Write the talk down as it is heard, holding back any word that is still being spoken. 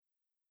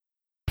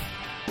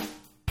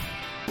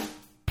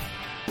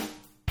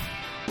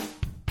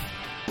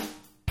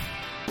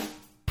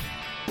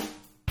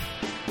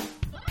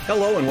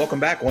Hello and welcome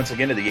back once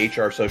again to the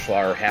HR Social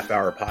Hour Half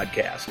Hour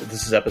Podcast.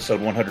 This is episode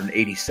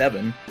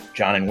 187.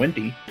 Jon and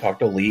Wendy talk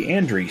to Lee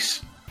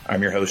Andrese.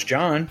 I'm your host,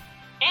 Jon.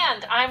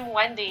 And I'm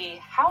Wendy.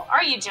 How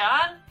are you,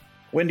 Jon?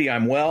 Wendy,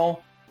 I'm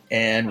well.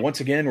 And once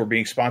again, we're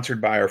being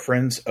sponsored by our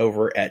friends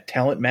over at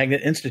Talent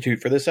Magnet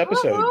Institute for this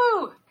episode.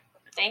 Woo-hoo!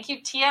 Thank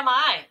you,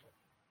 TMI.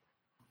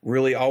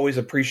 Really always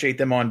appreciate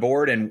them on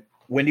board. And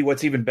Wendy,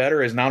 what's even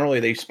better is not only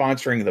are they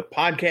sponsoring the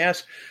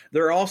podcast,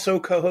 they're also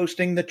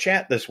co-hosting the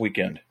chat this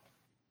weekend.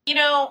 You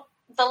know,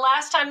 the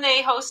last time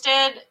they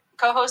co-hosted,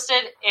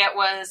 it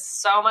was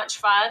so much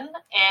fun.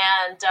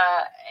 And,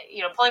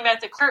 pulling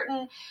back the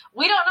curtain,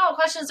 we don't know what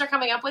questions they're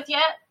coming up with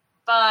yet,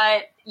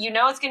 but you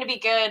know it's going to be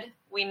good.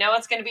 We know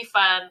it's going to be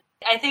fun.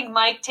 I think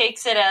Mike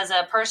takes it as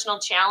a personal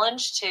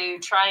challenge to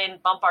try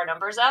and bump our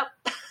numbers up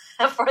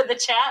for the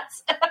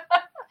chats.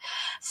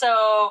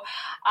 So,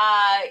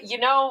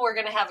 we're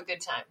going to have a good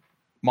time.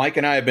 Mike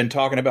and I have been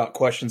talking about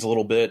questions a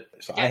little bit,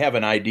 so I have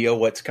an idea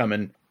what's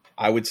coming.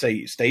 I would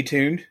say stay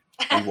tuned.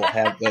 We will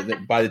have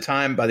by the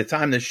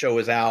time this show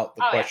is out,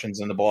 the questions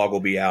in the blog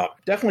will be out.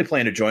 Definitely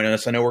plan to join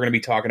us. I know we're going to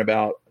be talking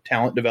about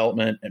talent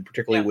development and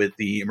particularly with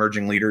the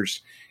emerging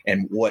leaders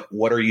and what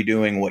are you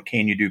doing, what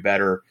can you do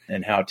better,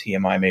 and how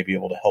TMI may be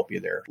able to help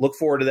you there. Look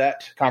forward to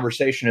that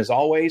conversation as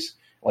always.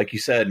 Like you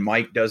said,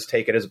 Mike does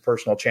take it as a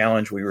personal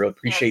challenge. We really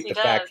appreciate the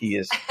fact he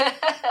is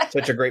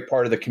such a great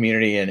part of the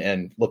community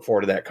and look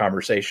forward to that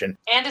conversation.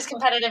 And his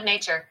competitive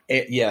nature.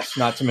 Yes,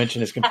 not to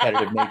mention his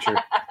competitive nature.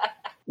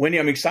 Wendy,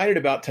 I'm excited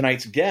about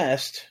tonight's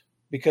guest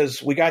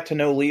because we got to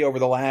know Lee over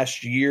the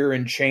last year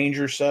and change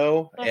or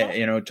so.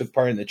 Mm-hmm. Took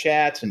part in the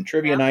chats and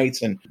trivia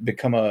nights and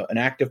become an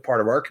active part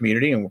of our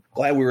community. And we're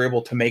glad we were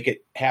able to make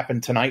it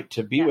happen tonight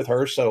to be with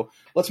her. So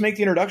let's make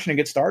the introduction and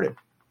get started.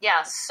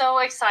 Yeah, so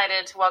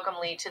excited to welcome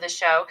Lee to the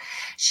show.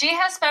 She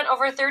has spent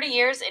over 30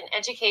 years in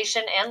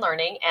education and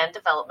learning and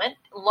development,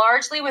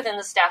 largely within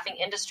the staffing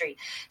industry.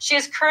 She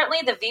is currently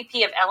the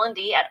VP of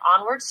L&D at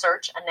Onward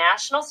Search, a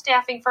national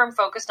staffing firm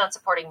focused on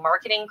supporting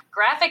marketing,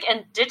 graphic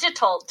and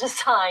digital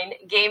design,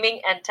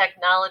 gaming, and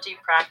technology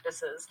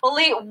practices. Well,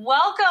 Lee,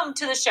 welcome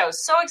to the show.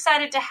 So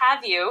excited to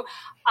have you.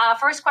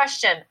 First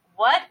question,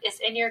 what is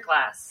in your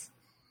glass?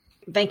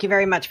 Thank you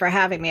very much for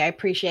having me. I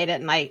appreciate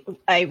it. And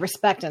I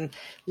respect and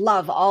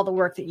love all the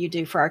work that you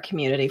do for our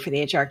community, for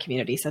the HR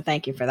community. So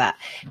thank you for that.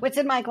 What's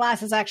in my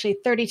glass is actually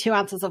 32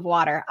 ounces of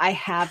water. I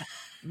have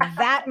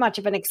that much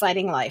of an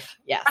exciting life.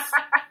 Yes.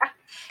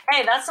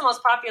 Hey, that's the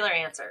most popular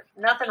answer.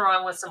 Nothing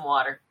wrong with some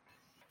water.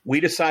 We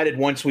decided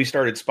once we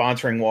started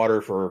sponsoring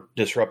water for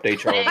Disrupt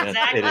HR events,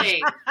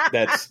 exactly.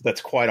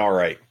 That's quite all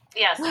right.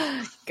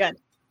 Yes. Good.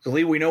 So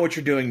Lee, we know what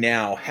you're doing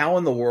now. How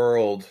in the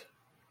world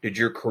did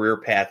your career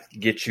path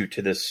get you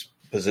to this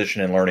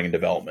position in learning and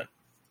development?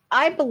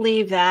 I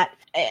believe that,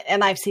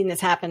 and I've seen this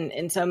happen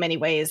in so many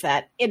ways,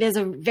 that it is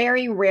a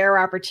very rare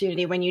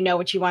opportunity when you know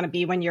what you want to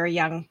be when you're a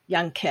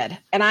young kid.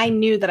 And I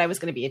knew that I was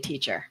going to be a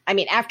teacher. I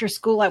mean, after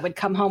school, I would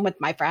come home with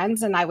my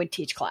friends and I would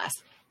teach class.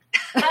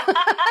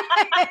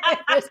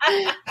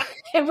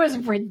 It was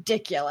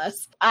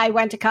ridiculous. I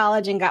went to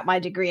college and got my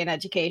degree in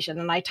education,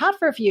 and I taught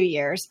for a few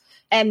years.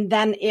 And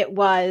then it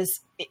was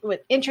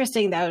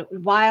interesting, though,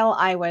 while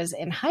I was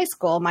in high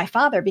school, my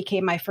father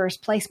became my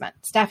first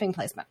staffing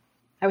placement.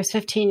 I was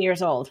 15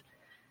 years old.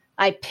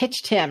 I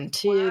pitched him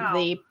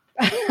to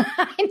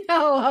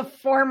a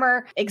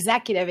former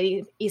executive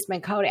at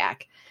Eastman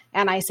Kodak.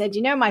 And I said,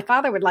 my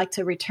father would like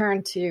to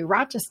return to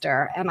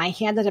Rochester. And I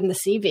handed him the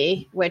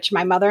CV, which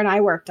my mother and I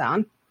worked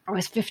on. I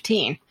was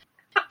 15.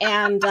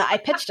 And I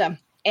pitched him.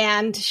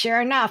 And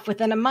sure enough,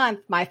 within a month,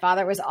 my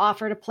father was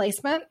offered a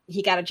placement.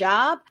 He got a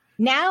job.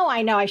 Now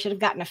I know I should have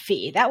gotten a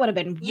fee. That would have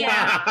been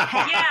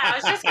I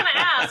was just going to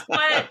ask,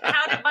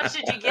 how much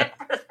did you get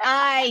for that?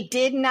 I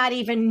did not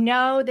even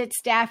know that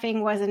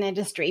staffing was an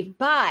industry,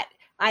 but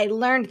I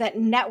learned that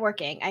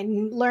I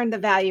learned the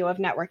value of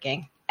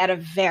networking at a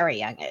very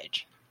young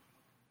age.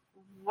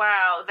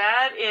 Wow,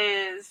 that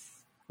is...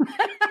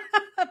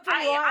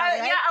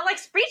 I'm like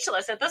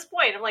speechless at this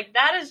point. I'm like,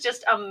 that is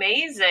just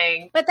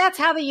amazing. But that's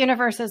how the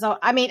universe is.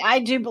 I mean, I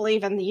do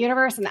believe in the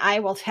universe, and I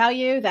will tell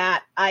you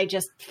that I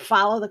just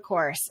follow the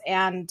course.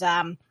 And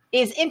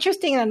it's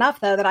interesting enough,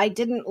 though, that I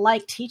didn't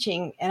like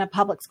teaching in a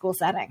public school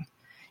setting.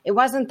 It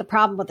wasn't the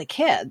problem with the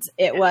kids.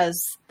 It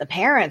was the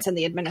parents and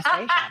the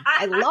administration.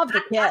 I love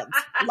the kids.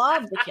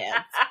 Love the kids.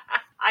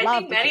 I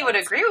think many would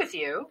agree with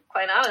you,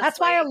 quite honestly. That's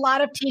why a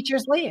lot of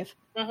teachers leave.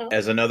 Mm-hmm.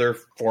 As another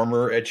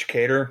former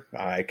educator,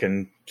 I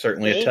can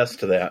certainly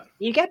attest to that.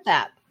 You get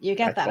that.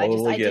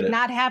 I did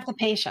not have the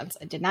patience.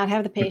 I did not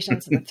have the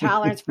patience and the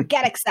tolerance.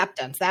 Forget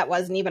acceptance. That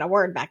wasn't even a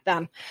word back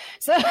then.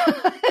 So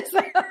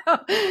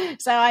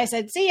I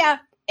said, see ya.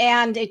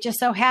 And it just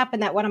so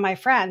happened that one of my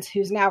friends,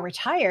 who's now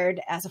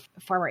retired as a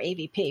former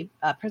AVP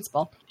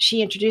principal,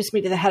 she introduced me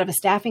to the head of a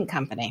staffing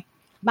company.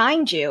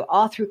 Mind you,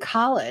 all through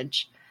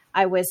college,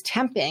 I was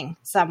temping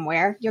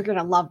somewhere. You're going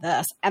to love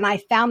this. And I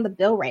found the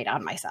bill rate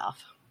on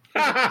myself.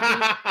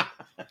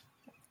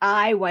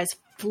 I was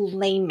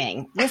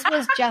flaming. This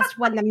was just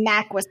when the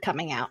Mac was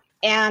coming out.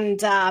 And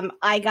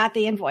I got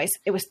the invoice.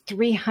 It was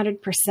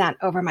 300%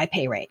 over my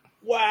pay rate.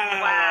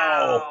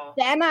 Wow.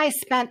 Then I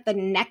spent the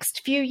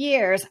next few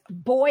years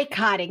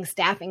boycotting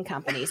staffing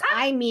companies.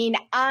 I mean,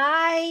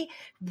 I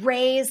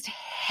raised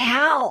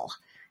hell.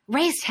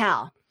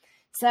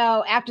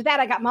 So after that,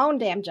 I got my own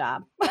damn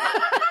job.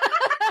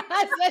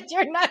 I said,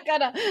 you're not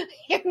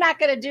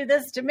gonna do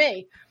this to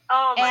me.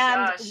 Oh my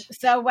gosh.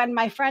 So when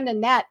my friend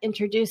Annette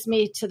introduced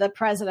me to the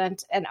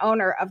president and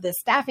owner of this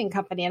staffing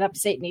company in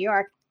upstate New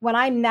York, when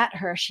I met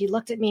her, she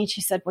looked at me and she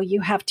said, well,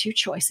 you have two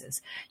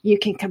choices. You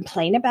can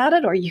complain about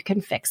it or you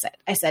can fix it.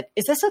 I said,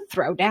 is this a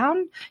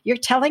throwdown? You're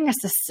telling a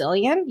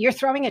Sicilian? You're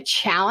throwing a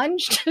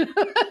challenge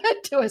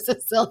to a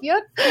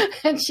Sicilian?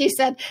 And she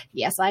said,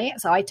 yes, I am.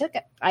 So I took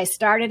it. I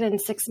started, and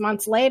 6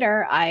 months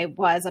later, I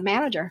was a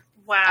manager.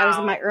 Wow. I was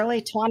in my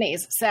early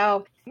 20s.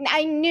 So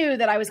I knew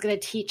that I was going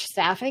to teach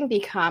staffing,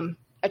 become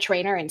a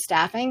trainer in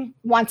staffing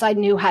once I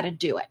knew how to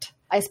do it.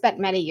 I spent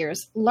many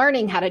years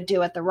learning how to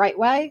do it the right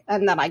way,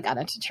 and then I got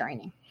into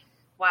training.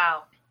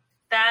 Wow.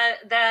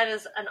 That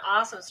is an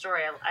awesome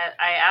story.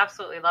 I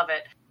absolutely love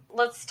it.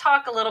 Let's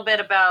talk a little bit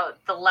about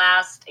the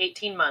last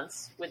 18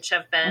 months, which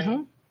have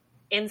been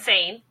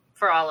insane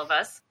for all of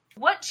us.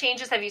 What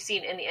changes have you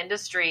seen in the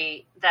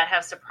industry that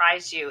have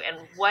surprised you, and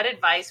what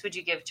advice would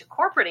you give to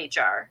corporate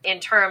HR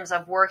in terms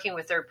of working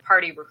with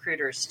third-party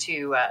recruiters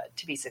to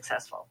be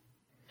successful?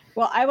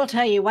 Well, I will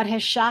tell you what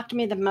has shocked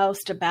me the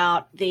most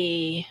about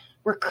the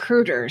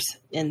recruiters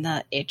in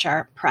the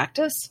HR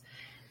practice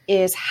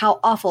is how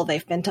awful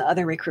they've been to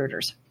other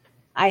recruiters.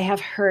 I have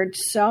heard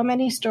so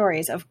many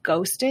stories of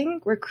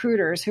ghosting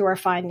recruiters who are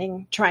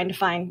trying to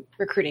find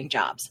recruiting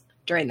jobs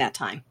during that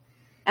time.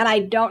 And I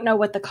don't know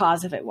what the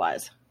cause of it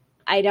was.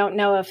 I don't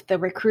know if the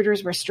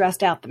recruiters were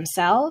stressed out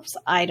themselves.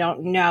 I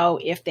don't know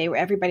if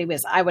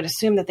I would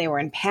assume that they were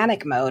in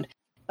panic mode.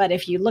 But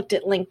if you looked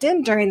at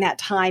LinkedIn during that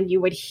time,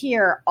 you would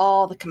hear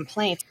all the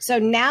complaints. So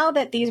now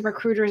that these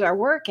recruiters are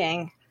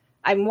working,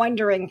 I'm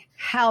wondering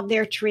how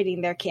they're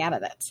treating their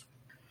candidates.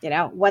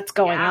 What's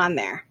going on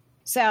there.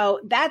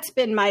 So that's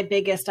been my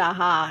biggest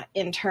aha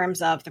in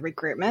terms of the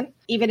recruitment,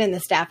 even in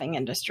the staffing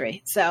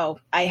industry. So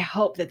I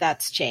hope that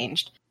that's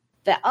changed.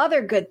 The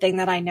other good thing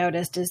that I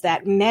noticed is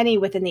that many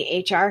within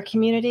the HR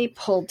community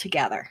pulled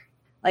together.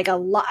 Like a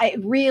lot,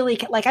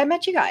 like I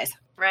met you guys.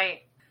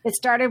 Right. It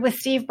started with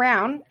Steve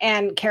Brown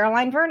and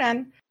Caroline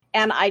Vernon,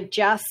 and I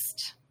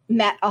just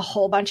met a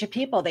whole bunch of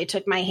people. They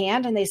took my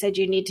hand and they said,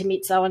 you need to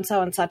meet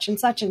so-and-so and such and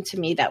such. And to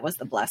me, that was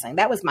the blessing.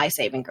 That was my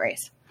saving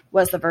grace,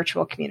 was the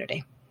virtual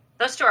community.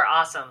 Those two are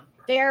awesome.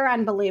 They're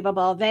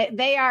unbelievable.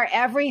 They are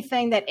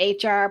everything that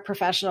HR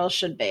professionals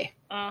should be.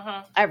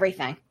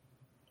 Everything.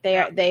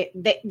 They're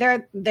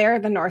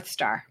the North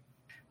Star.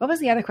 What was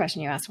the other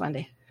question you asked,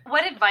 Wendy?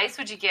 What advice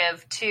would you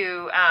give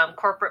to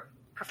corporate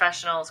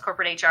professionals,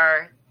 corporate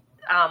HR,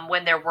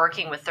 when they're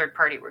working with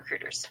third-party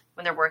recruiters,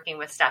 when they're working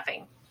with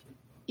staffing?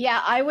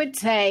 Yeah, I would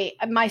say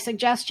my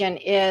suggestion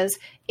is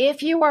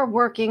if you are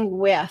working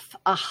with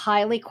a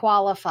highly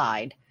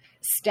qualified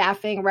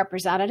staffing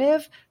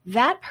representative,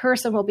 that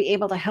person will be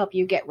able to help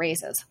you get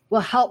raises, will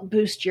help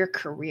boost your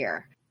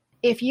career.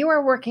 If you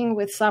are working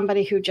with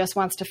somebody who just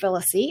wants to fill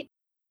a seat,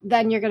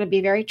 then you're going to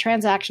be very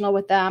transactional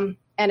with them,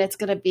 and it's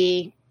going to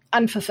be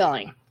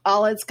unfulfilling.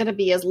 All it's going to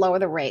be is lower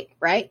the rate,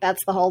 right?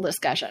 That's the whole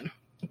discussion.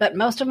 But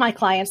most of my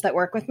clients that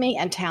work with me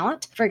and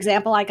talent, for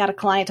example, I got a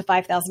client a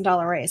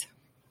 $5,000 raise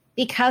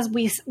because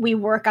we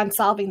work on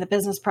solving the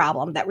business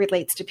problem that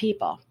relates to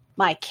people.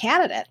 My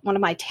candidate, one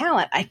of my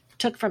talent, I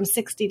took from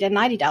 $60 to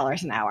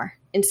 $90 an hour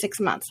in 6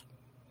 months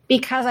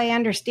because I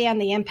understand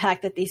the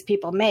impact that these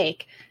people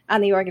make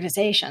on the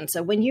organization.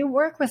 So when you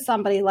work with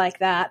somebody like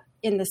that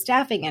in the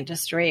staffing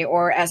industry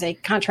or as a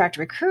contract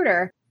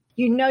recruiter,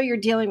 you know you're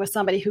dealing with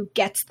somebody who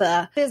gets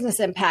the business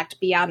impact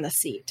beyond the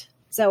seat.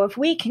 So if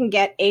we can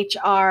get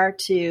HR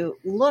to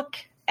look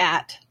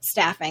at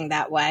staffing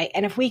that way,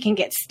 and if we can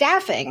get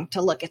staffing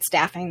to look at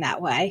staffing that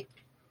way,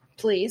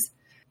 please,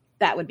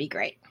 that would be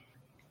great.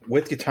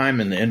 With your time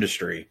in the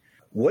industry,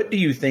 what do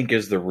you think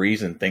is the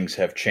reason things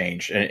have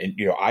changed? And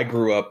I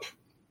grew up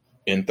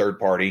in third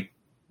party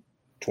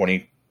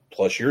 20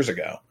 plus years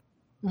ago.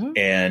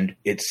 And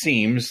it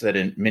seems that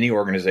in many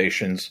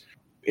organizations,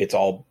 it's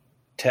all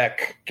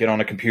tech, get on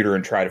a computer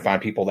and try to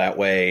find people that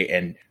way,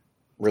 and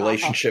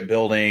relationship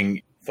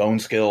building, phone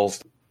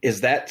skills.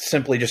 Is that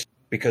simply just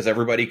because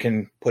everybody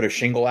can put a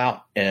shingle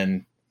out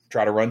and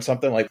try to run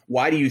something? Like,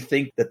 why do you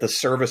think that the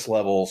service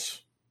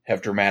levels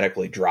have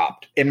dramatically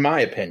dropped? In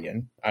my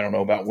opinion, I don't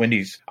know about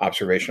Wendy's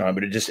observation on it,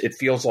 but it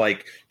feels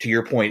like, to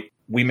your point,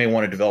 we may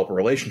want to develop a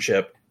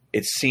relationship.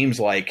 It seems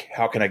like,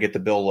 how can I get the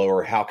bill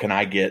lower? How can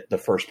I get the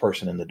first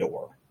person in the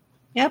door?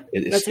 Yep.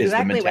 That's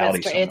exactly the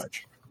mentality what it's.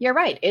 You're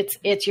right.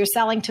 It's you're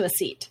selling to a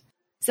seat.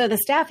 So the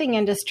staffing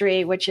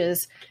industry, which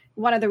is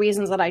one of the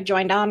reasons that I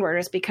joined Onward,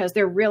 is because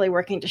they're really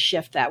working to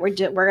shift that.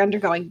 We're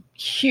undergoing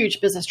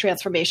huge business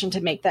transformation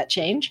to make that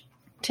change.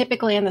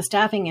 Typically in the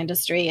staffing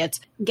industry, it's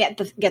get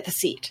the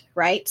seat,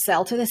 right?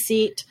 Sell to the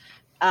seat,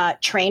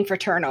 train for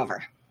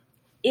turnover.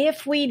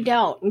 if we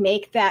don't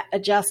make that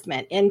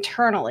adjustment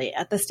internally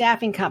at the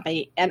staffing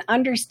company and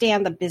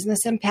understand the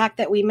business impact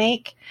that we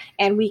make,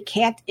 and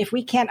if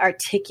we can't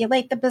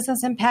articulate the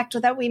business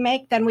impact that we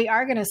make, then we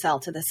are going to sell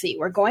to the seat.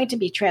 We're going to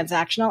be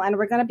transactional, and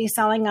we're going to be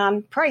selling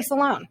on price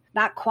alone,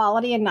 not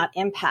quality and not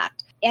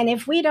impact. And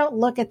if we don't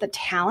look at the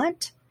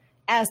talent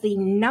as the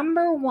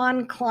number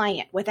one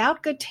client,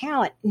 without good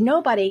talent,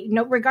 nobody,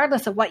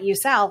 regardless of what you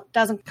sell,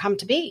 doesn't come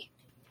to be,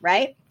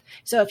 right?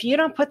 So if you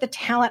don't put the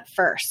talent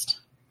first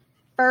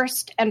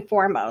and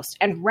foremost,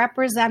 and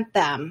represent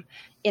them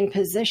in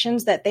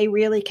positions that they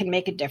really can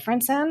make a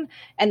difference in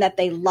and that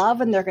they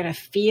love and they're going to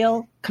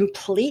feel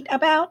complete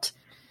about,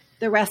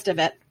 the rest of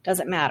it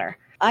doesn't matter.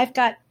 I've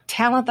got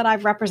talent that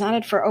I've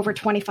represented for over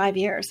 25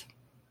 years,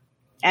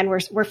 and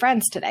we're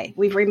friends today.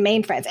 We've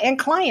remained friends, and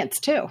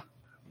clients too,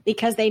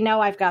 because they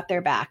know I've got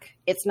their back.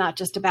 It's not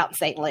just about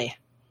St. Lee.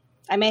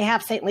 I may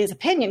have St. Lee's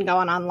opinion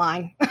going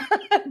online,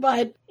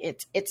 but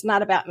it's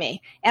not about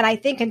me. And I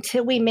think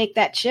until we make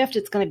that shift,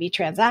 it's going to be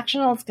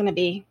transactional. It's going to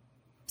be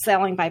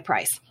selling by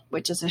price,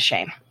 which is a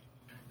shame.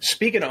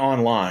 Speaking of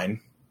online,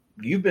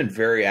 you've been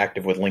very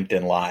active with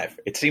LinkedIn Live.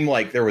 It seemed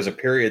like there was a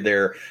period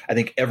there, I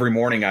think every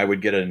morning I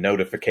would get a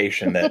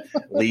notification that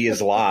Lee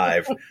is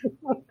live.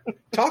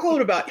 Talk a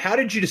little about, how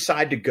did you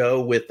decide to go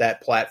with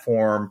that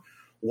platform?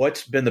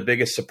 What's been the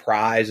biggest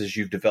surprise as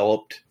you've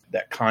developed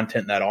that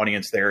content, that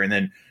audience there? And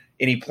then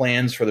any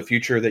plans for the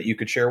future that you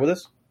could share with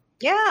us?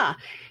 Yeah.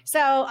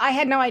 So I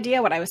had no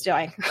idea what I was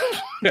doing.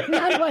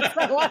 None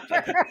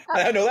whatsoever.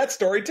 I know that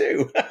story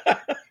too.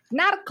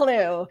 Not a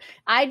clue.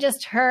 I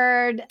just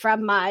heard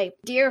from my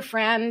dear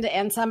friend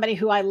and somebody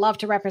who I love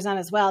to represent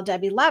as well,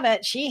 Debbie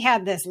Levitt. She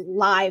had this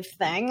live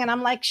thing, and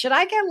I'm like, should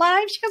I get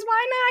live? She goes,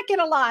 why not get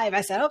a live?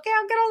 I said, okay,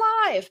 I'll get a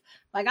live.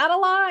 I got a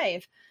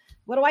live.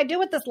 What do I do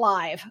with this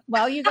live?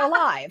 Well, you go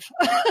live.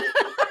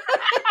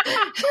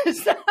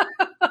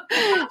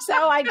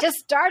 So I just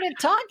started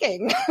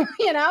talking.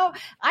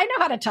 I know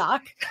how to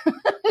talk.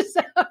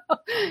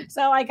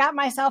 So I got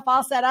myself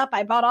all set up.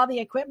 I bought all the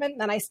equipment,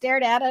 and then I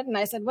stared at it and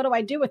I said, what do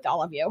I do with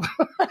all of you?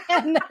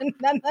 And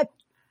then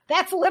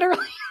that's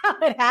literally how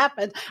it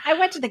happened. I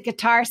went to the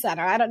Guitar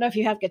Center. I don't know if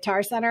you have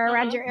Guitar Center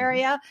around your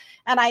area.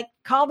 And I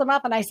called them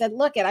up and I said,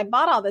 look, I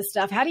bought all this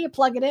stuff. How do you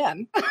plug it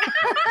in?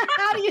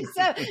 How do you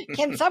say,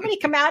 can somebody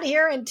come out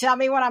here and tell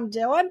me what I'm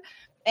doing?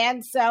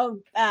 And so,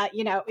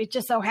 it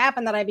just so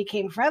happened that I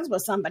became friends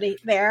with somebody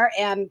there,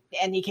 and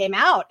he came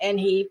out and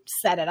he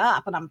set it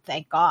up, and I'm,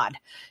 thank God.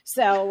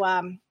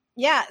 So,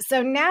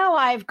 so now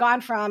I've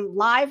gone from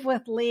Live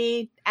with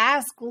Lee,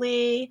 Ask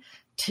Lee,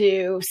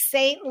 to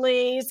St.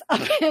 Lee's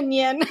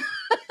opinion.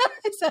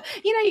 So,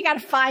 you got to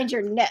find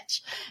your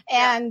niche.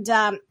 And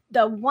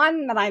the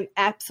one that I'm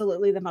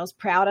absolutely the most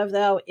proud of,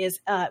 though, is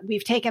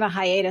we've taken a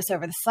hiatus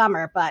over the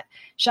summer, but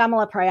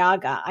Shamala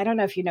Prayaga, I don't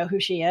know if you know who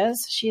she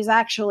is. She's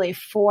actually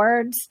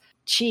Ford's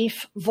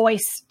chief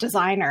voice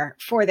designer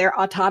for their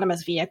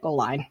autonomous vehicle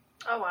line.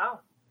 Oh, wow.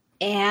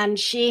 And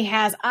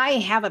I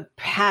have a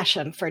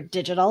passion for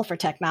digital, for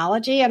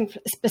technology, and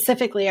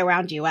specifically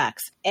around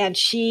UX. And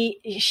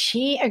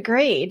she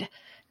agreed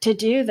to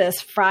do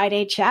this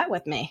Friday chat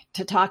with me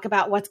to talk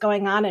about what's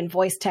going on in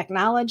voice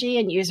technology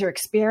and user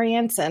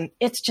experience. And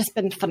it's just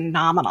been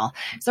phenomenal.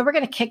 So we're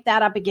going to kick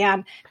that up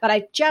again. But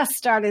I just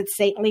started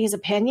St. Lee's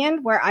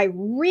Opinion, where I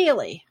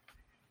really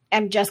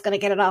am just going to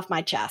get it off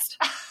my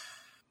chest.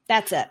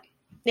 That's it.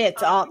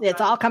 It's all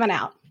coming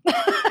out.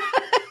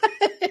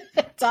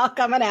 It's all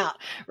coming out.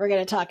 We're going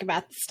to talk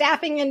about the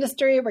staffing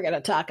industry. We're going to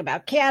talk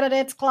about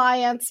candidates,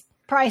 clients,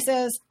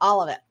 prices,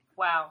 all of it.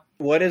 Wow.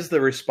 What has the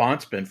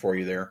response been for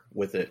you there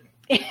with it?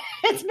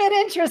 It's been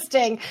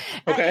interesting.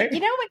 Okay.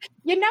 You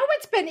know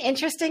what's been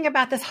interesting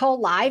about this whole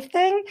live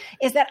thing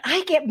is that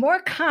I get more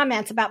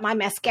comments about my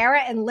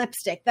mascara and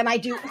lipstick than I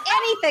do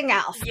anything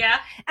else. Yeah.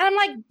 And I'm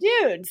like,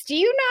 dudes, do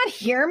you not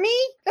hear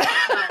me?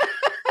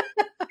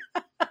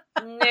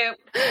 Nope.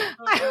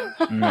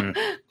 I'm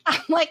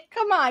like,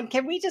 come on,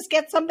 can we just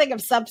get something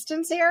of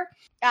substance here?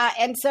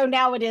 And so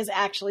now it is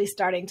actually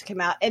starting to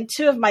come out. And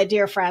two of my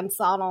dear friends,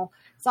 Sonal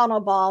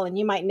Ball, and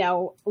you might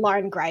know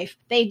Lauren Greif,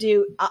 they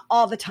do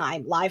all the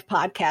time live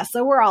podcasts.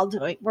 So we're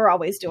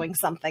always doing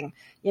something,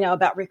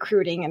 about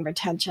recruiting and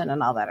retention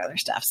and all that other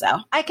stuff. So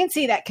I can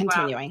see that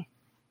continuing. Wow.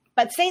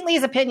 But St.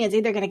 Lee's Opinion is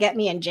either going to get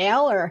me in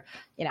jail or,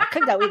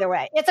 could go either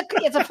way.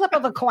 It's a flip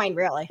of a coin,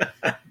 really.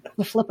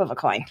 The flip of a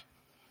coin.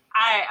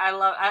 I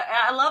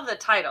love the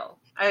title.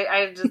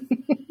 I just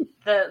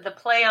the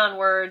play on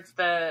words,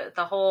 the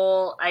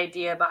whole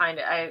idea behind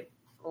it. I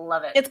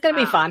love it. It's going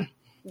to be fun.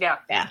 Yeah.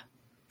 Yeah.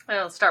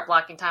 I'll start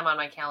blocking time on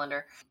my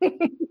calendar.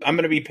 I'm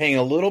going to be paying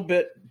a little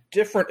bit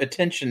different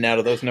attention now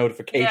to those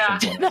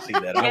notifications when I see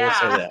that. I will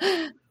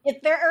say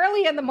that. They're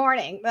early in the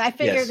morning. I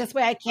figure this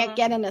way I can't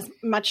get in as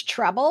much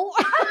trouble.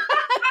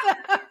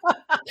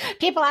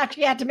 People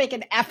actually have to make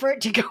an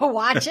effort to go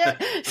watch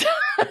it. So,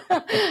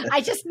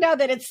 I just know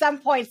that at some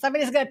point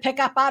somebody's going to pick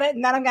up on it,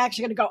 and then I'm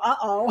actually going to go,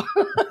 uh-oh.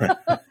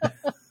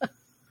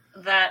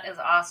 That is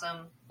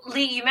awesome.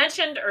 Lee, you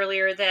mentioned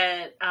earlier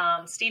that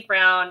Steve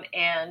Brown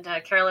and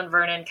Carolyn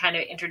Vernon kind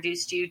of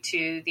introduced you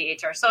to the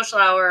HR Social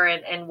Hour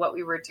and what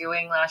we were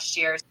doing last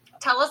year.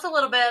 Tell us a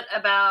little bit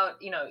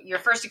about, your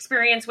first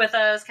experience with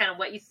us, kind of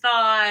what you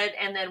thought,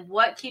 and then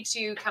what keeps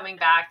you coming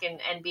back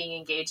and being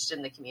engaged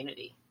in the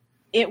community.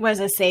 It was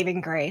a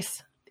saving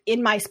grace.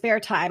 In my spare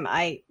time,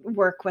 I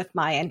work with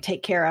and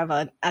take care of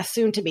a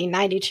soon-to-be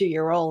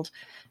 92-year-old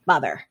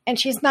mother. And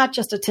she's not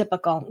just a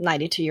typical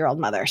 92-year-old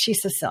mother.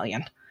 She's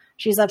Sicilian.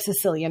 She's of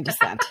Sicilian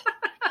descent.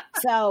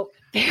 So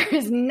there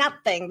is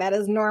nothing that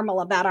is normal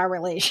about our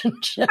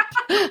relationship.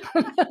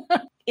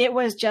 It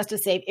was just a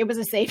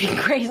saving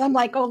grace. I'm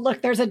like, oh,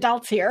 look, there's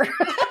adults here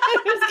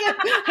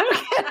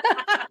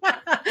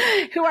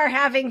who are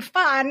having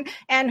fun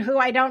and who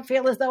I don't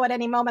feel as though at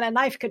any moment a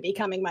knife could be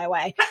coming my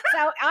way.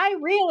 So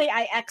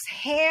I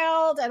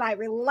exhaled and I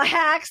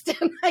relaxed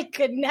and I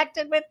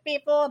connected with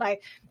people. And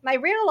I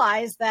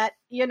realized that,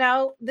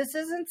 this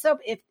isn't so,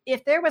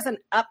 if there was an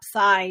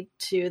upside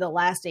to the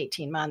last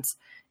 18 months,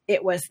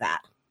 it was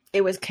that.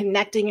 It was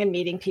connecting and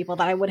meeting people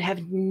that I would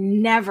have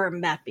never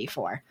met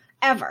before,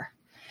 ever.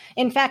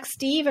 In fact,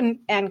 Steve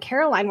and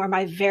Caroline were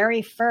my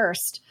very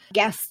first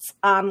guests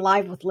on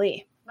Live with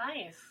Lee.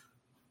 Nice.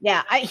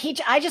 Yeah,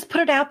 I just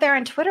put it out there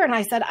on Twitter and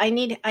I said, I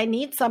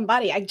need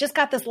somebody. I just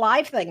got this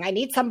live thing. I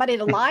need somebody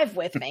to live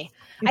with me.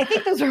 I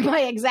think those were my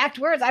exact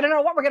words. I don't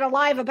know what we're going to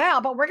live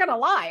about, but we're going to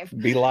live.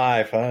 Be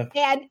live, huh?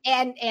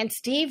 And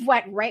Steve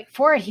went right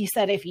for it. He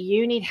said, if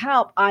you need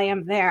help, I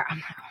am there. I'm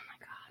like, oh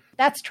my God,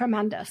 that's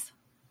tremendous.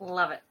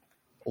 Love it.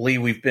 Lee,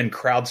 we've been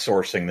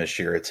crowdsourcing this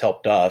year. It's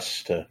helped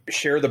us to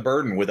share the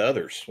burden with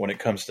others when it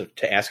comes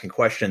to asking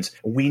questions.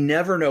 We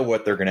never know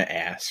what they're going to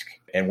ask,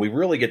 and we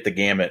really get the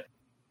gamut.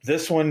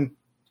 This one,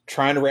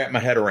 trying to wrap my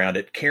head around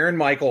it. Karen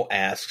Michael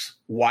asks,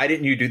 why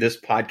didn't you do this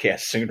podcast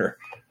sooner?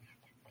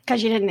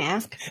 Because you didn't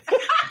ask.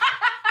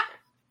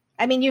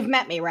 I mean, you've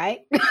met me,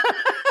 right?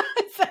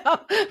 So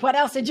what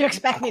else did you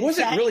expect me to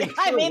say? I wasn't really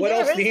sure what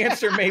else the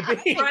answer may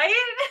be. Right?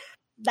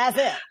 That's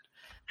it.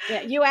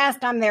 Yeah, you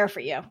asked, I'm there for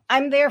you.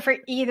 I'm there for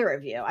either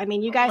of you. I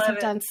mean, you guys have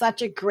done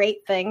such a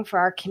great thing for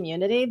our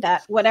community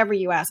that whatever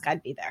you ask,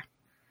 I'd be there.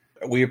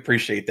 We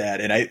appreciate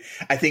that. And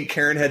I think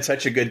Karen had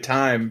such a good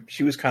time.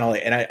 She was kind of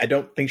like, and I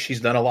don't think she's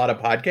done a lot of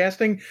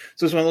podcasting.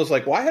 So it's one of those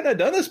like, why hadn't I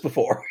done this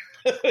before?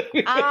 So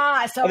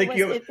it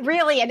was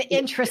really an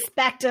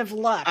introspective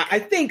look. I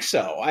think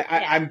so.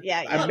 I'm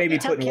maybe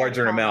putting words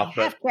in her mouth.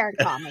 Have Karen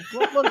call me.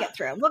 We'll get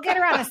through. We'll get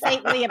her on a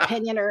saintly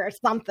opinion or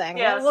something.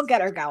 Yes. We'll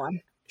get her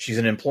going. She's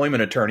an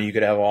employment attorney. You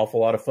could have an awful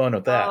lot of fun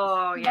with that.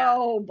 Oh, yeah.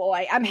 Oh,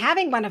 boy. I'm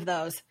having one of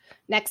those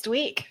next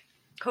week.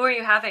 Who are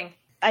you having?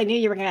 I knew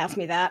you were going to ask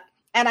me that.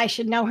 And I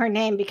should know her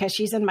name because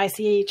she's in my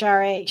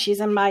CHRA. She's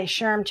in my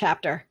SHRM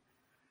chapter.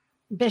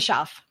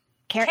 Bischoff.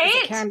 Kate. Is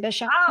it Karen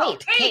Bischoff? Oh,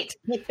 Kate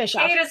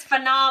Bischoff. Kate is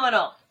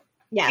phenomenal.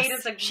 Yes.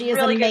 She is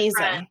really amazing. Good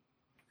friend.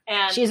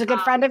 And she's a good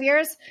friend of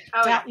yours?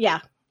 Oh, yeah. Yeah.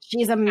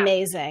 She's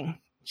amazing.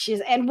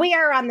 And we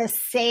are on the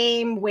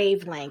same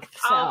wavelength.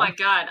 So. Oh my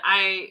God.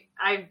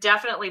 I'm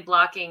definitely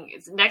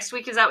blocking. Next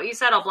week, is that what you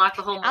said? I'll block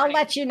the whole morning. I'll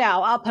let you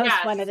know. I'll post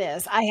when it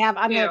is. I'm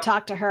going to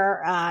talk to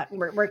her.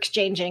 We're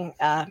exchanging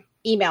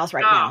emails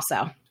right now.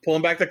 So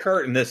pulling back the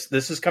curtain. This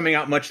is coming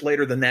out much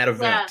later than that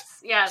event.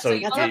 Yes. So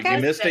you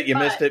missed it. You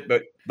missed it.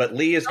 But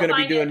Lee is going to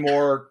be doing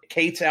more.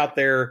 Kate's out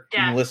there. You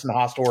can listen to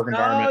Hostile Work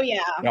Environment. Oh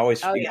yeah.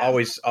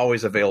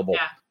 Always available.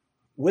 Yeah.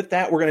 With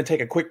that, we're going to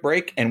take a quick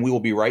break and we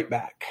will be right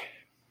back.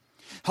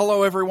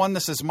 Hello, everyone.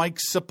 This is Mike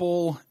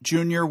Sipple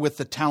Jr. with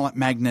the Talent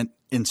Magnet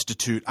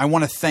Institute. I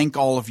want to thank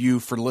all of you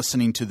for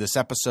listening to this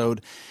episode.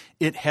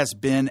 It has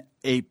been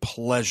a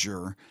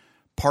pleasure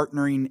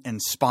partnering and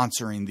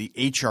sponsoring the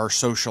HR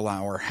Social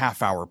Hour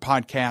half-hour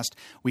podcast.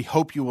 We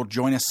hope you will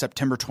join us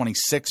September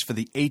 26th for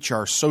the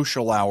HR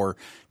Social Hour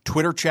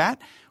Twitter chat.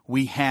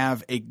 We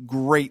have a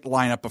great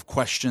lineup of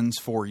questions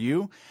for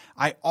you.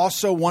 I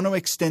also want to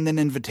extend an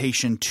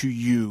invitation to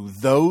you,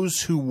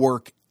 those who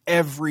work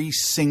every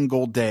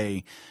single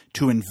day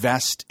to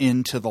invest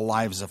into the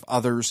lives of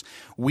others.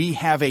 We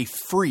have a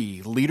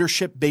free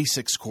Leadership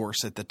Basics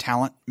course at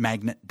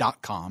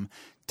thetalentmagnet.com,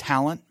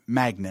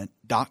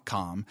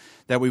 talentmagnet.com,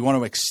 that we want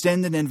to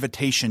extend an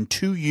invitation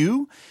to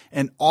you.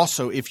 And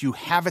also, if you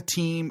have a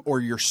team or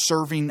you're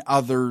serving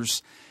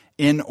others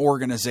in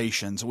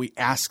organizations, we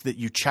ask that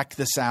you check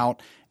this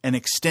out and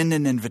extend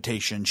an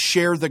invitation.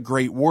 Share the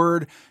great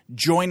word.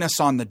 Join us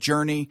on the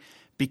journey,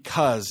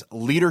 because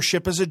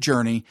leadership is a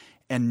journey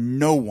and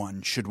no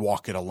one should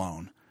walk it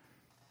alone.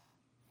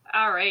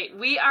 All right.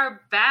 We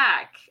are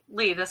back.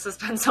 Lee, this has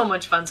been so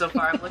much fun so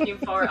far.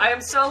 I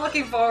am so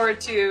looking forward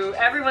to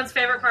everyone's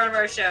favorite part of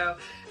our show,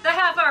 the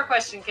half-hour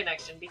question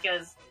connection,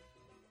 because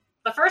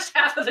the first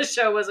half of the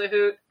show was a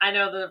hoot. I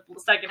know the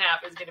second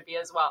half is going to be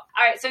as well.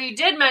 All right. So you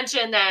did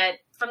mention that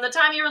from the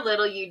time you were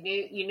little, you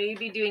knew you'd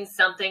be doing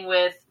something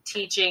with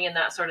teaching and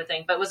that sort of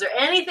thing. But was there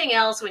anything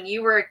else when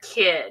you were a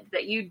kid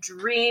that you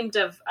dreamed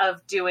of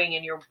doing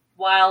in your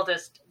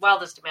wildest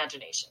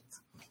imaginations?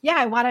 Yeah,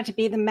 I wanted to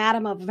be the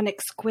madam of an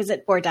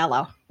exquisite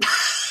bordello.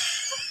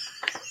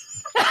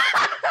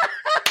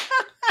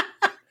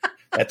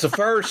 That's a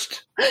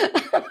first. Okay.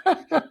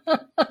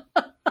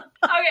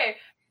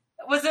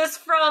 Was this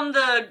from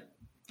the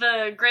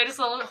Greatest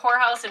Little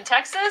Whorehouse in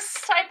Texas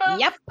type of?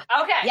 Yep.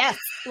 Okay. Yes.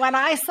 When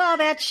I saw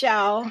that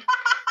show,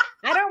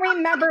 I don't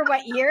remember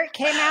what year it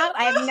came out.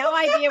 I have no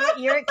idea what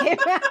year it came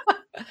out.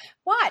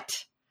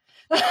 What?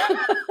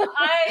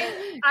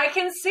 I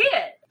can see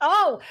it.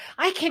 Oh,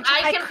 I can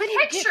couldn't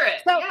picture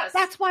it. So yes.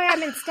 that's why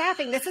I'm in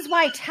staffing. This is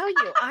why I tell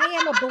you, I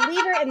am a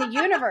believer in the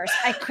universe.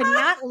 I could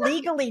not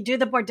legally do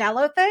the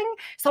bordello thing,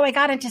 so I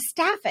got into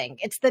staffing.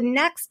 It's the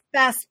next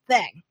best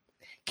thing.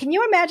 Can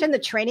you imagine the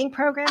training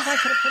programs I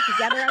could have put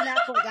together on that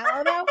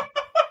bordello,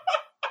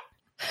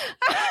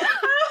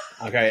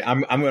 though? Okay,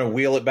 I'm going to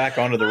wheel it back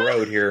onto the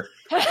road here.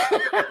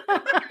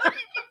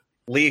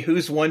 Lee,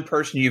 who's one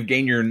person you've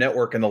gained your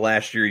network in the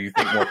last year you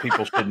think more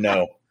people should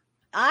know?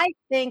 I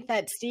think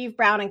that Steve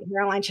Brown and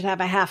Caroline should have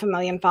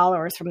 500,000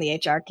 followers from the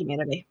HR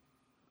community.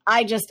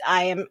 I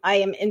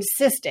am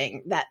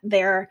insisting that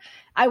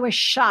I was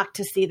shocked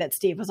to see that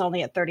Steve was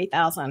only at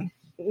 30,000,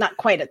 not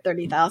quite at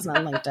 30,000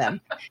 on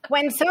LinkedIn.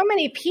 When so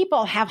many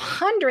people have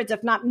hundreds,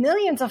 if not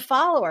millions of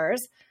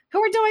followers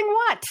who are doing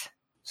what?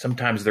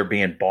 Sometimes they're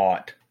being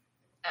bought.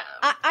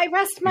 I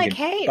rest my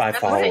case. By What are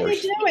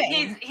followers. you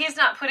doing? He's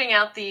not putting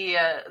out the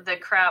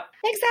crap.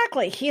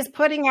 Exactly. He's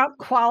putting out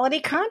quality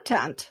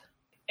content.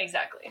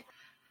 Exactly.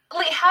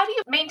 Lee, how do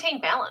you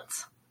maintain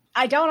balance?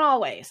 I don't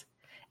always.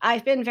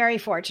 I've been very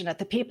fortunate.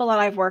 The people that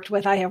I've worked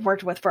with, I have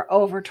worked with for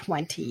over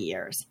 20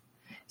 years.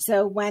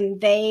 So when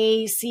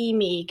they see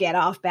me get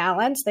off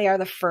balance, they are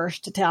the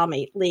first to tell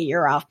me, Lee,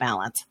 you're off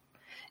balance.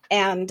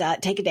 And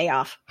take a day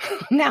off.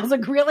 Now's a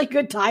really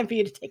good time for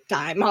you to take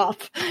time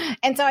off.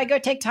 And so I go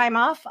take time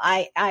off.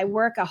 I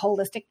work a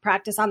holistic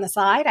practice on the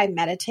side. I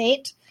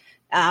meditate.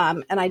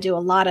 And I do a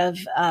lot of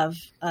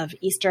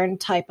Eastern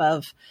type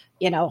of,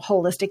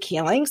 holistic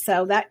healing.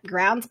 So that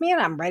grounds me and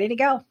I'm ready to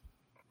go.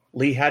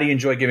 Lee, how do you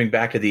enjoy giving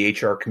back to the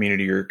HR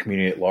community or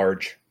community at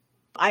large?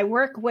 I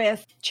work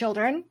with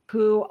children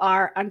who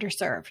are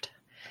underserved.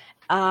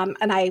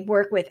 And I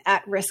work with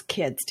at-risk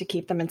kids to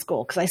keep them in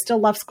school because I still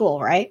love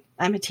school, right?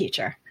 I'm a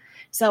teacher.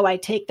 So I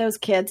take those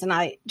kids and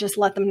I just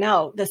let them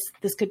know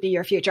this could be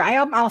your future. I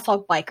am also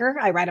a biker.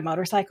 I ride a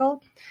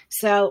motorcycle.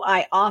 So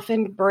I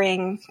often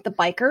bring the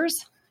bikers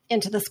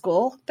into the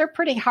school. They're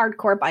pretty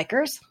hardcore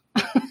bikers.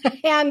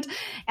 and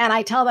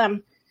I tell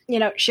them,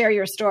 share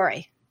your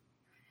story.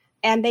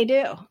 And they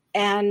do.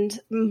 And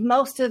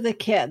most of the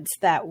kids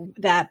that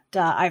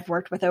I've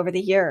worked with over the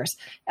years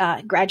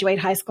graduate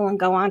high school and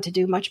go on to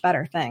do much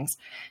better things.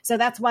 So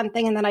that's one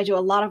thing. And then I do a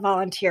lot of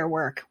volunteer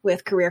work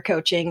with career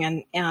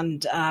coaching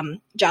and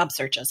job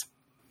searches.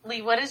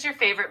 Lee, what is your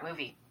favorite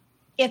movie?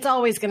 It's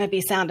always going to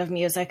be Sound of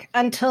Music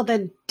until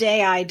the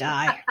day I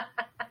die.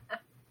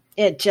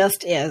 It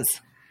just is.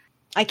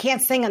 I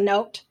can't sing a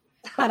note,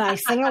 but I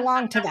sing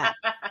along to that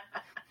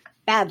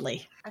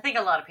badly. I think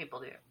a lot of people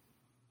do.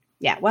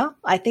 Yeah, well,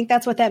 I think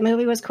that's what that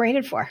movie was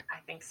created for. I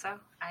think so.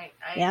 I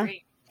Yeah.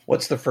 agree.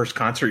 What's the first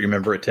concert you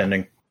remember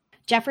attending?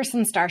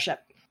 Jefferson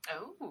Starship.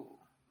 Oh,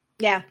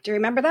 Yeah, do you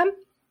remember them?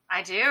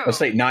 I do. Let's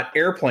say not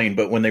Airplane,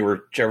 but when they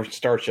were Jefferson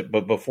Starship,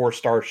 but before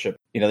Starship.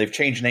 They've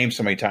changed names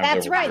so many times.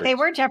 That's over right. the They years.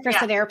 were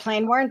Jefferson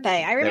Airplane, weren't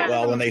they? I remember.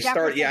 Well, them when they as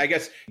started, Jefferson. I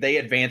guess they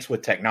advanced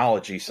with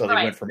technology, so they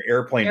Right. went from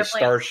Airplane to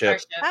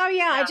Starship, Oh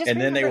yeah, I just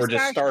and then they were remember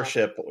just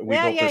Starship. We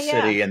Yeah, built the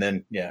yeah, city, and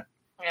then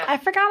I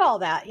forgot all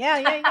that. Yeah.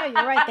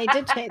 You're right. They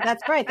did change.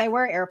 That's right. They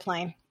were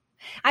Airplane.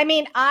 I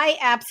mean, I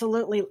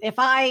absolutely. If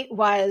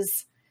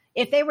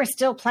they were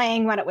still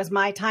playing when it was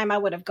my time, I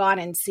would have gone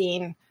and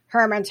seen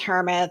Herman's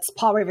Hermits,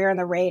 Paul Revere and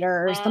the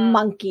Raiders, the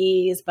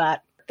Monkees,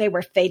 but they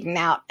were fading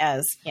out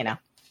as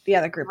the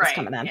other group was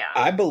coming in. Yeah.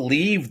 I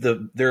believe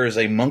there is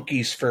a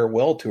Monkees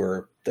farewell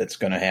tour that's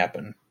going to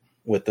happen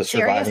with the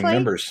surviving Seriously?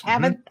 members.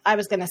 I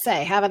was going to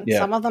say, haven't Yeah.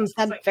 some of them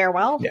said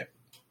farewell?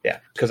 Yeah,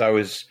 because I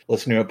was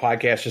listening to a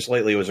podcast just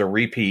lately. It was a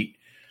repeat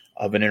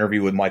of an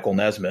interview with Michael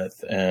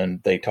Nesmith,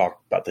 and they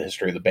talked about the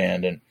history of the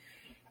band. And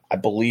I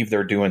believe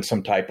they're doing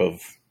some type of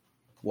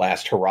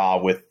last hurrah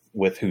with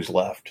who's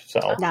left.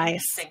 So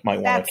Nice. might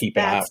want to keep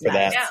an eye out for nice.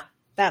 that. Yeah.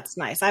 That's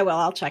nice. I will.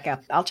 I'll check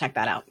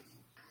that out.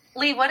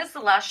 Lee, what is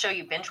the last show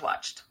you binge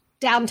watched?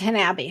 Downton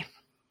Abbey.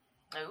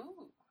 Ooh.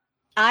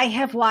 I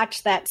have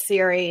watched that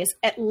series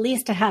at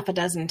least a half a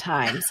dozen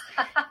times.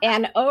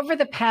 And over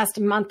the past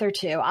month or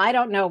two, I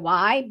don't know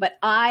why, but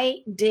I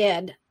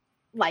did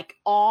like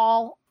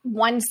all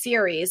one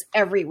series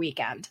every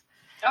weekend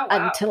Oh,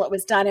 wow. until it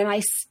was done. And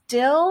I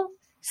still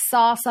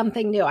saw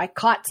something new. I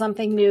caught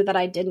something new that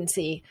I didn't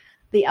see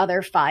the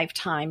other 5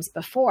 times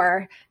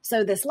before.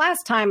 So this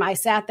last time I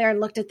sat there and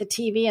looked at the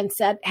TV and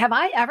said, have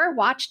I ever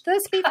watched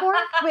this before?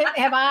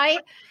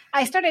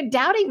 I started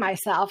doubting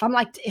myself. I'm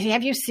like,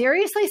 have you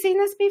seriously seen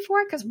this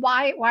before? Because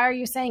why are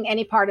you saying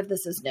any part of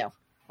this is new?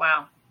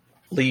 Wow.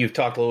 Lee, you've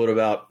talked a little bit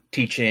about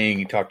teaching.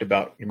 You talked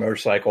about your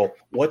motorcycle.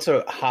 What's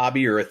a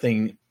hobby or a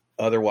thing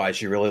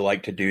otherwise you really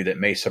like to do that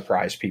may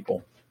surprise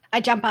people?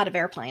 I jump out of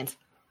airplanes.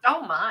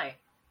 Oh, my.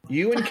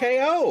 You and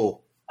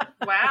KO.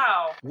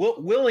 Wow.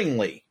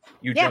 Willingly,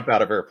 you jump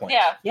out of airplanes.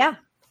 Yeah. Yeah.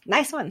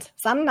 Nice ones.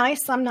 Some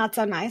nice, some not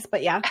so nice,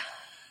 but yeah.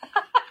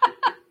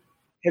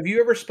 Have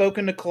you ever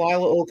spoken to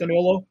Kalila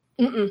Olcanolo?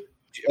 Mm-mm.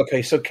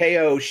 Okay, so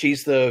KO,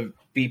 she's the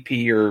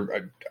VP, or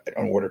I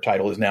don't know what her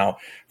title is now,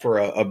 for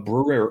a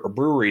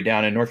brewery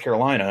down in North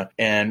Carolina.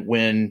 And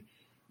when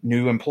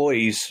new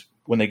employees,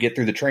 when they get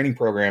through the training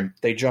program,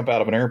 they jump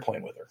out of an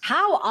airplane with her.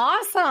 How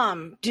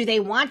awesome. Do they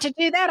want to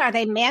do that? Are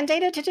they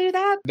mandated to do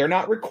that? They're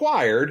not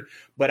required,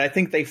 but I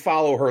think they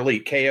follow her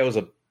lead.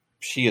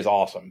 She is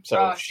awesome.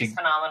 So she's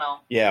phenomenal.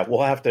 Yeah,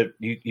 we'll have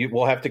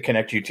to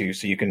connect you two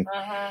so you can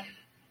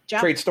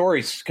trade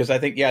stories, because I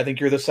think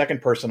you're the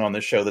second person on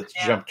this show that's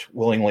jumped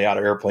willingly out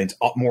of airplanes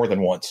more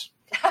than once.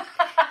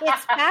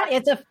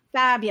 It's a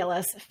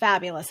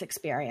fabulous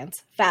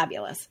experience.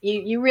 Fabulous.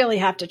 You really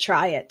have to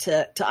try it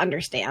to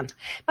understand.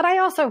 But I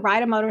also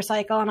ride a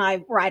motorcycle and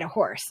I ride a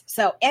horse.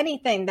 So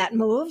anything that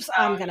moves,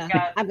 I'm gonna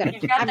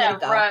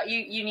go.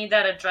 You need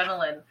that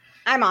adrenaline.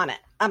 I'm on it.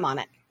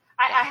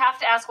 I have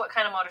to ask, what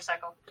kind of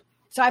motorcycle?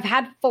 So I've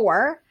had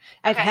 4.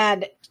 I've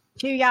had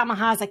 2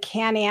 Yamahas, a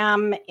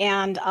Can-Am,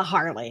 and a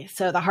Harley.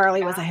 So the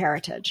Harley was a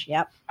Heritage.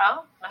 Yep.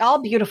 Oh, nice.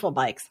 All beautiful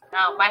bikes.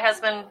 Oh, my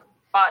husband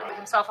bought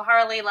himself a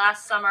Harley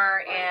last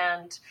summer,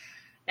 and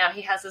now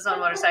he has his own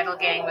motorcycle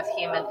gang with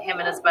him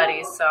and his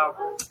buddies. So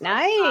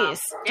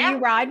nice. Do you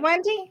ride,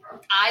 Wendy?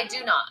 I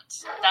do not.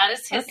 That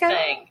is his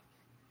thing.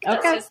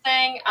 That's his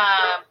thing.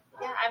 I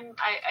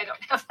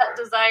don't have that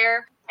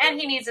desire, and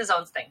he needs his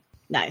own thing.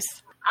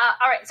 Nice.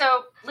 All right.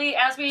 So, Lee,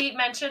 as we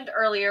mentioned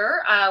earlier,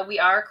 we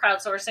are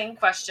crowdsourcing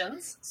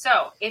questions.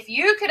 So, if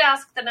you could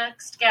ask the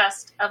next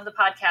guest of the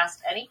podcast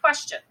any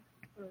question,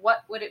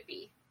 what would it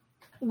be?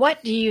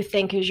 What do you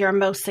think is your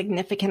most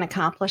significant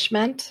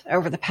accomplishment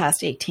over the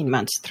past 18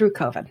 months through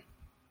COVID,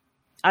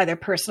 either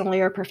personally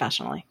or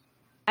professionally?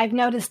 I've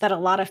noticed that a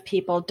lot of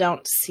people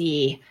don't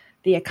see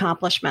the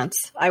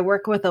accomplishments. I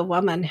work with a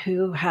woman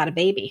who had a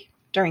baby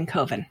during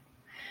COVID,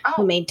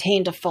 who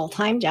maintained a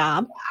full-time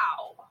job. Wow.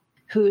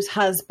 Whose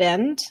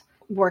husband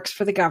works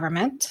for the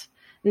government,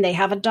 and they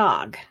have a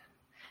dog.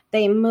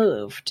 They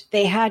moved.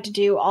 They had to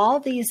do all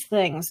these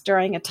things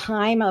during a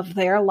time of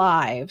their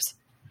lives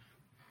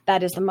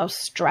that is the most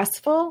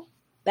stressful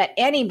that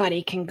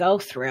anybody can go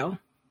through.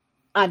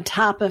 On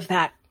top of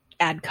that,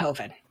 add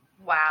COVID.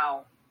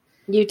 Wow.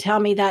 You tell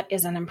me that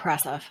isn't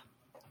impressive.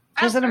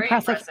 She's an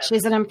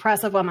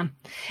impressive woman.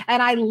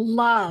 And I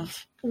love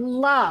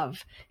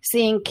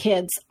seeing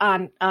kids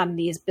on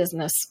these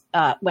business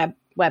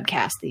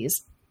webcasts,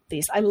 these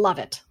I love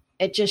it.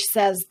 It just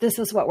says this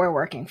is what we're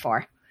working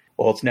for.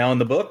 Well, it's now in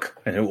the book,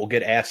 and it will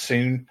get asked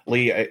soon.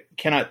 Lee, I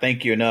cannot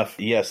thank you enough.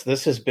 Yes,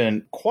 this has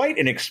been quite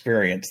an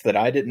experience that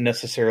I didn't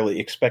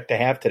necessarily expect to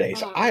have today.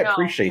 So I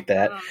appreciate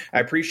that. I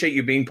appreciate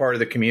you being part of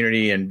the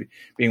community and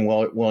being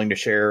willing to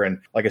share.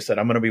 And like I said,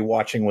 I'm going to be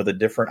watching with a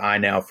different eye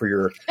now for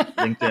your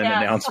LinkedIn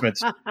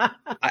announcements.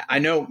 I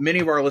know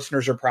many of our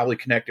listeners are probably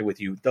connected with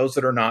you. Those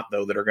that are not,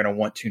 though, that are going to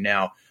want to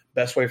now,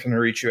 best way for them to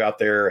reach you out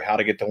there, how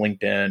to get to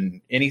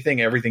LinkedIn,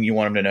 everything you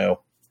want them to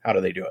know, how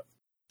do they do it?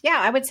 Yeah,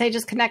 I would say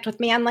just connect with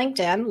me on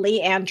LinkedIn,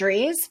 Lee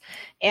Andrese,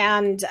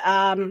 and,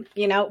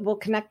 we'll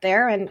connect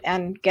there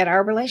and get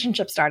our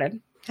relationship started.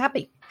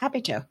 Happy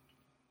to.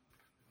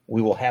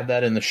 We will have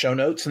that in the show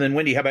notes. And then,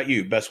 Wendy, how about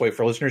you? Best way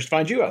for listeners to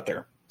find you out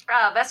there?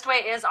 Best way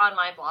is on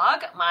my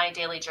blog,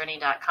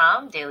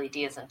 mydailyjourney.com, daily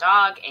D as in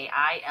dog,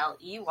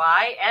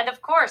 AILEY. And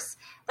of course,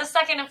 the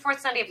second and fourth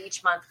Sunday of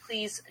each month,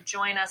 please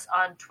join us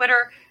on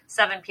Twitter,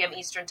 7 p.m.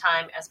 Eastern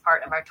Time, as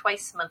part of our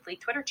twice monthly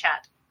Twitter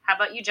chat. How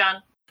about you,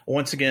 John?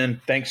 Once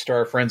again, thanks to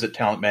our friends at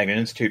Talent Magnet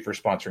Institute for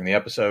sponsoring the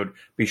episode.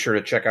 Be sure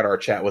to check out our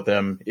chat with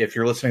them. If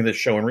you're listening to this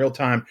show in real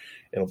time,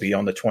 it'll be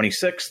on the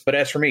 26th. But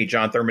as for me,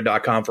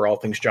 johnthurman.com for all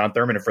things Jon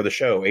Thurman, and for the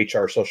show,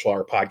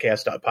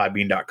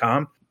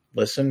 hrsocialhourpodcast.podbean.com.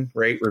 Listen,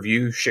 rate,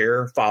 review,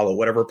 share, follow.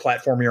 Whatever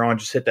platform you're on,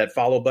 just hit that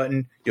follow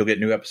button. You'll get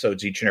new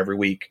episodes each and every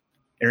week.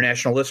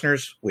 International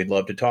listeners, we'd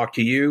love to talk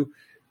to you.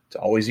 It's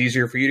always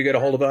easier for you to get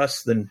a hold of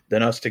us than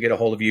us to get a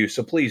hold of you.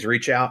 So please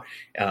reach out.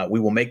 We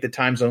will make the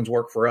time zones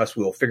work for us.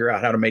 We will figure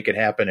out how to make it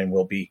happen, and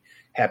we'll be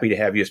happy to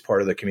have you as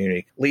part of the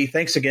community. Lee,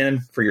 thanks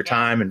again for your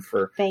time and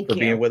for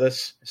being with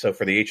us. So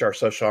for the HR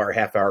Social Hour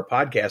Half Hour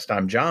Podcast,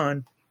 I'm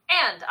John.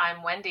 And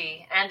I'm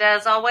Wendy. And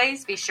as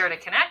always, be sure to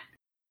connect,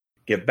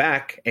 give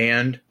back,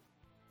 and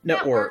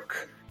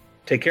network.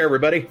 Take care,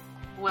 everybody.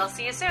 We'll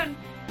see you soon.